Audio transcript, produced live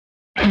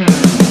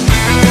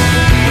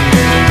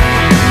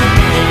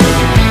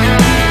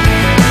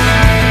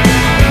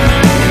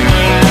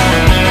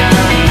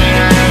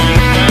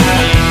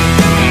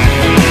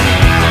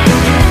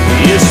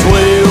It's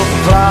 12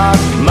 o'clock,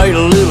 made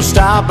a little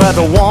stop at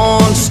the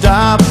one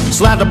stop.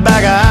 Slapped a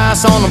bag of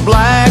ice on the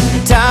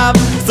blacktop,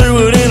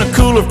 threw it in a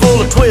cooler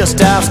full of twist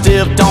top,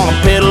 stepped on a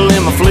pedal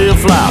in my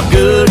flip-flop.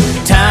 Good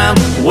time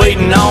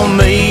waiting on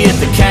me at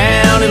the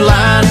county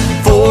line.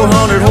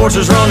 400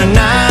 horses running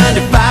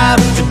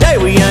 95. Today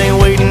we ain't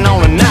waiting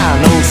on a 9,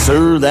 no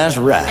sir, that's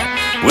right.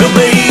 We'll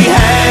be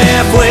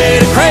halfway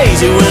to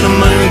crazy when the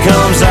moon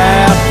comes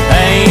out.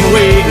 Ain't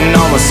waiting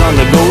on the sun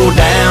to go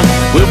down.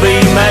 We'll be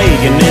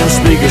making them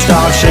speakers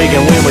start shaking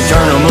when we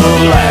turn them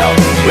up loud.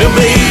 We'll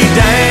be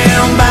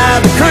down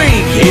by the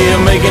creek, yeah,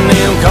 making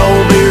them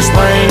cold beer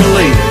spring a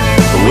leak.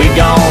 But we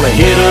gonna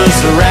hit us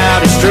the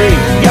rowdy street.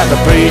 Got the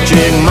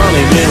paycheck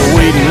money, been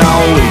waiting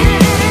all week.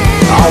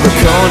 All the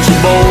country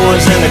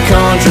boys and the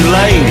country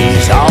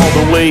ladies, all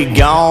the way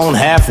gone,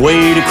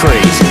 halfway to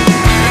crazy.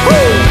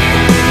 Woo!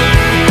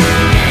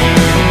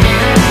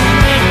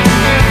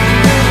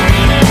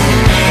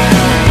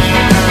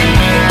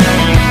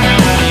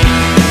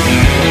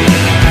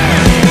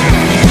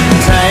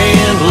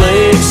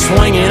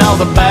 Swinging off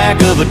the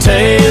back of a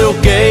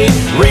tailgate,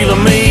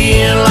 reeling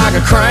me in like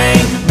a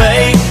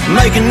crankbait,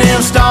 making them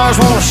stars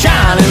wanna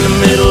shine in the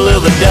middle of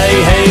the day.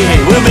 Hey, hey,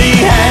 we'll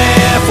be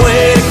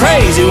halfway to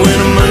crazy when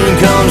the moon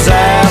comes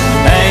out.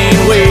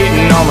 Ain't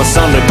waiting on the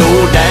sun to go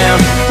down.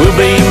 We'll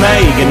be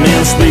making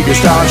them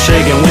speakers start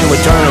shaking when we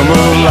turn them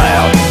up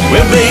loud.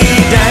 We'll be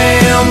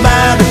down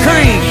by the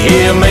creek,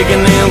 yeah,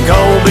 making them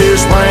cold beer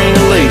spring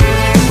a leak.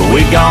 But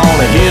we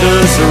gonna hit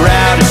us the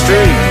rowdy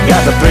street.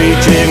 Got the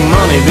paycheck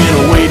money,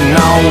 been waiting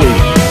all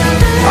week.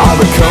 All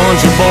the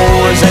country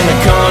boys and the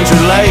country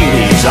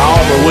ladies,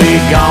 all the way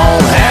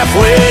gone,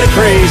 halfway to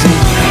crazy.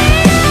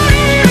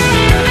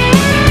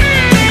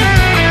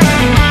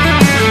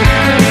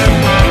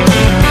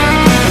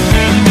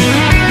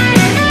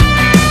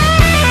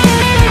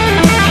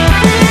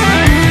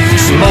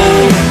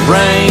 Smoke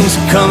rings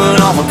coming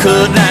off a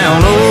cut down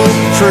oak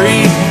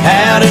tree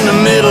out in the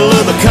middle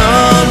of the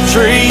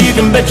country. You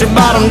can bet your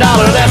bottom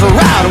dollar that's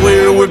right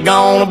where we're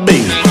gonna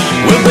be.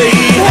 We'll be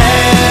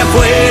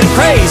halfway to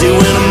crazy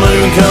when the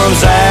moon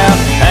comes out.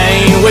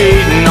 Ain't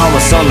waiting on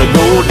the sun to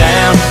go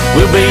down.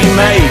 We'll be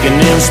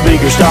making them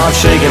speakers start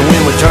shaking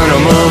when we turn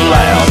them up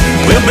loud.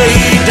 We'll be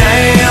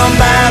down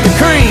by the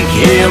creek,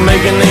 yeah,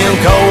 making them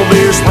cold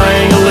beer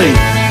spring a leak.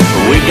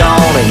 We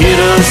gonna hit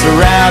us the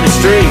rowdy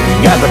street.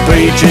 Got the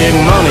paycheck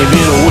money,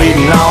 been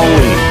waiting all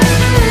week.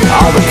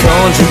 All the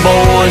country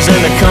boys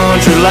and the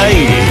country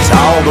ladies,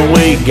 all the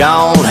way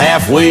gone,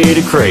 halfway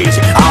to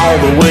crazy. All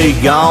the way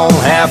gone,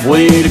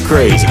 halfway to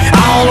crazy.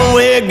 All the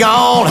way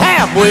gone,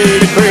 halfway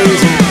to crazy.